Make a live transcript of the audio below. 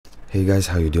Hey guys,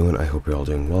 how you doing? I hope you're all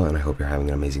doing well and I hope you're having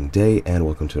an amazing day, and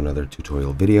welcome to another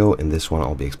tutorial video. In this one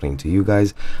I'll be explaining to you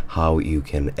guys how you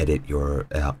can edit your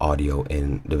audio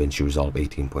in Davinci Resolve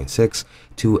 18.6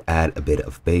 to add a bit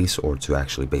of bass, or to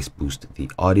actually bass boost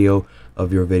the audio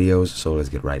of your videos. So let's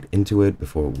get right into it.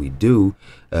 Before we do,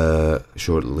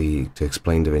 shortly to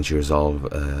explain, Davinci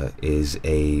Resolve is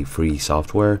a free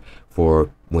software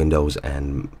for Windows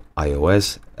and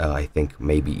iOS. I think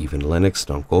maybe even Linux,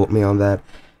 don't quote me on that.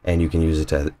 And you can use it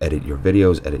to edit your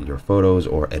videos, edit your photos,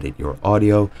 or edit your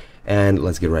audio. And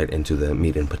let's get right into the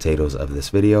meat and potatoes of this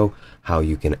video. How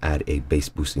you can add a bass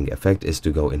boosting effect is to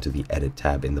go into the edit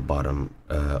tab in the bottom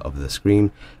of the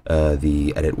screen.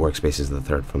 The edit workspace is the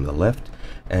third from the left,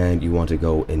 and you want to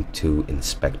go into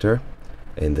inspector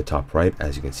in the top right,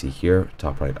 as you can see here,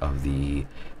 top right of the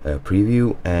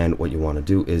preview. And what you want to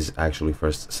do is actually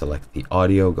first select the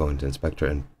audio, go into inspector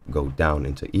and go down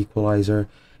into equalizer.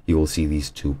 You will see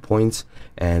these 2 points,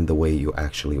 and the way you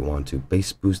actually want to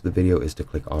bass boost the video is to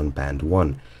click on band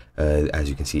 1. As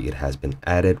you can see, it has been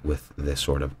added with this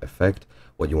sort of effect.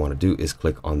 What you want to do is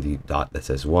click on the dot that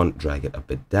says 1, drag it a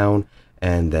bit down,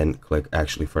 and then click,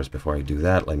 actually first before I do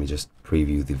that, let me just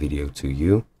preview the video to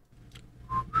you.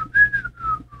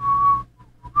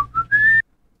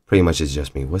 Pretty much it's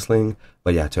just me whistling,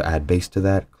 but yeah, to add bass to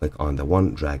that, click on the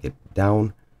 1, drag it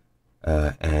down.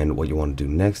 And what you want to do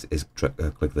next is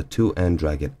click the 2 and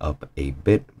drag it up a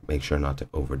bit. Make sure not to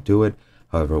overdo it.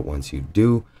 However, once you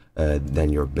do, then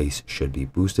your bass should be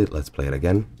boosted. Let's play it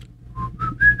again.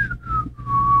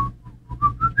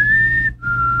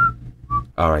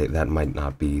 Alright, that might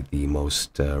not be the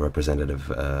most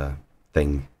representative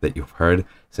thing that you've heard,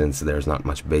 since there's not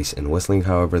much bass in whistling.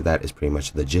 However, that is pretty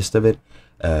much the gist of it.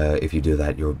 If you do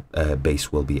that, your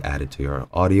bass will be added to your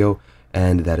audio.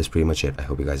 And that is pretty much it. I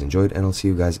hope you guys enjoyed, and I'll see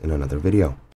you guys in another video.